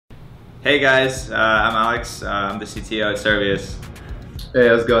Hey guys, I'm Alex. I'm the CTO at Survios. Hey,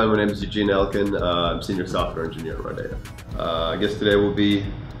 how's it going? My name is Eugene. I'm Senior Software Engineer at Data. I guess today we'll be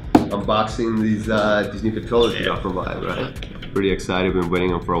unboxing these new controllers we got from Vive, right? Pretty excited. We've been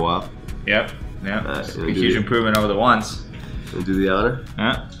waiting on them for a while. Yep. It's a huge improvement over the ones. Gonna do the honor?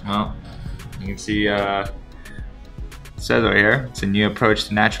 Yeah. Well, you can see it says right here, it's a new approach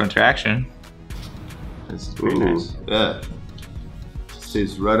to natural interaction. This is pretty nice. Yeah.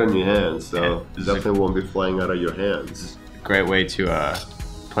 Stays right on your hands, so yeah, definitely won't be flying out of your hands. Great way to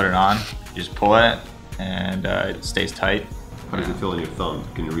put it on. You just pull it and it stays tight. How does it feel in your thumb?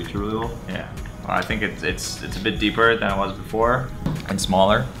 Can you reach it really well? Yeah. Well, I think it's a bit deeper than it was before and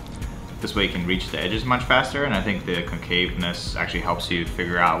smaller. This way you can reach the edges much faster, and I think the concaveness actually helps you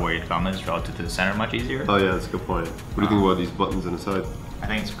figure out where your thumb is relative to the center much easier. Oh yeah, that's a good point. What do you think about these buttons on the side? I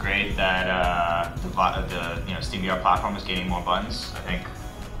think it's great that the SteamVR platform is getting more buttons. I think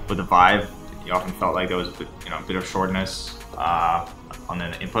with the Vive, you often felt like there was a bit of shortness on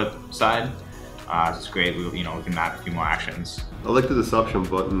the input side. It's great. We can map a few more actions. I like that this option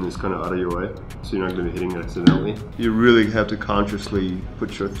button is kind of out of your way, so you're not going to be hitting it accidentally. You really have to consciously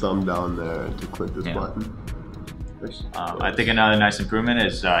put your thumb down there to click this button. I think another nice improvement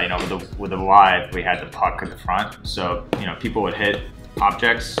is with the Vive, we had the puck at the front, so people would hit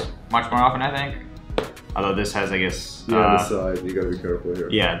objects much more often, I think. Although this has, I guess... Yeah, on the side, you gotta be careful here.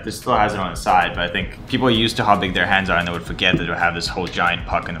 Yeah, this still has it on the side, but I think people are used to how big their hands are and they would forget that they have this whole giant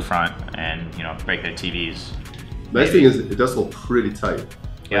puck in the front and, break their TVs. Nice thing is, it does look pretty tight.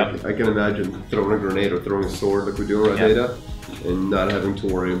 Yep. Like, I can imagine throwing a grenade or throwing a sword like we do in Data and not having to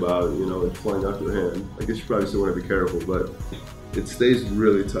worry about, it flying out your hand. I guess you probably still want to be careful, but it stays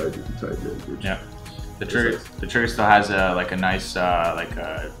really tight if you tighten it. Yeah. The trigger still has a nice like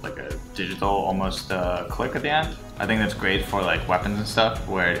a digital almost click at the end. I think that's great for like weapons and stuff,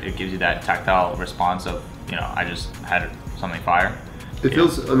 where it gives you that tactile response of I just had something fire. It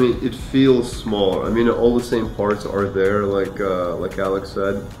feels. It feels smaller. All the same parts are there, like Alex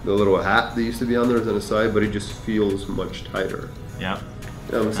said. The little hat that used to be on there is on the side, but it just feels much tighter. Yeah.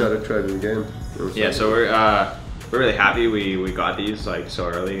 I'm excited to try it in the game. Yeah. So we're really happy we got these so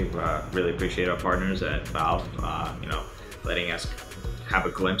early. Really appreciate our partners at Valve, letting us have a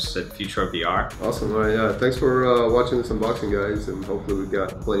glimpse at the future of VR. Awesome. Yeah. Thanks for watching this unboxing, guys, and hopefully we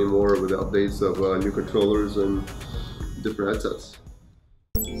got plenty more with the updates of new controllers and different headsets.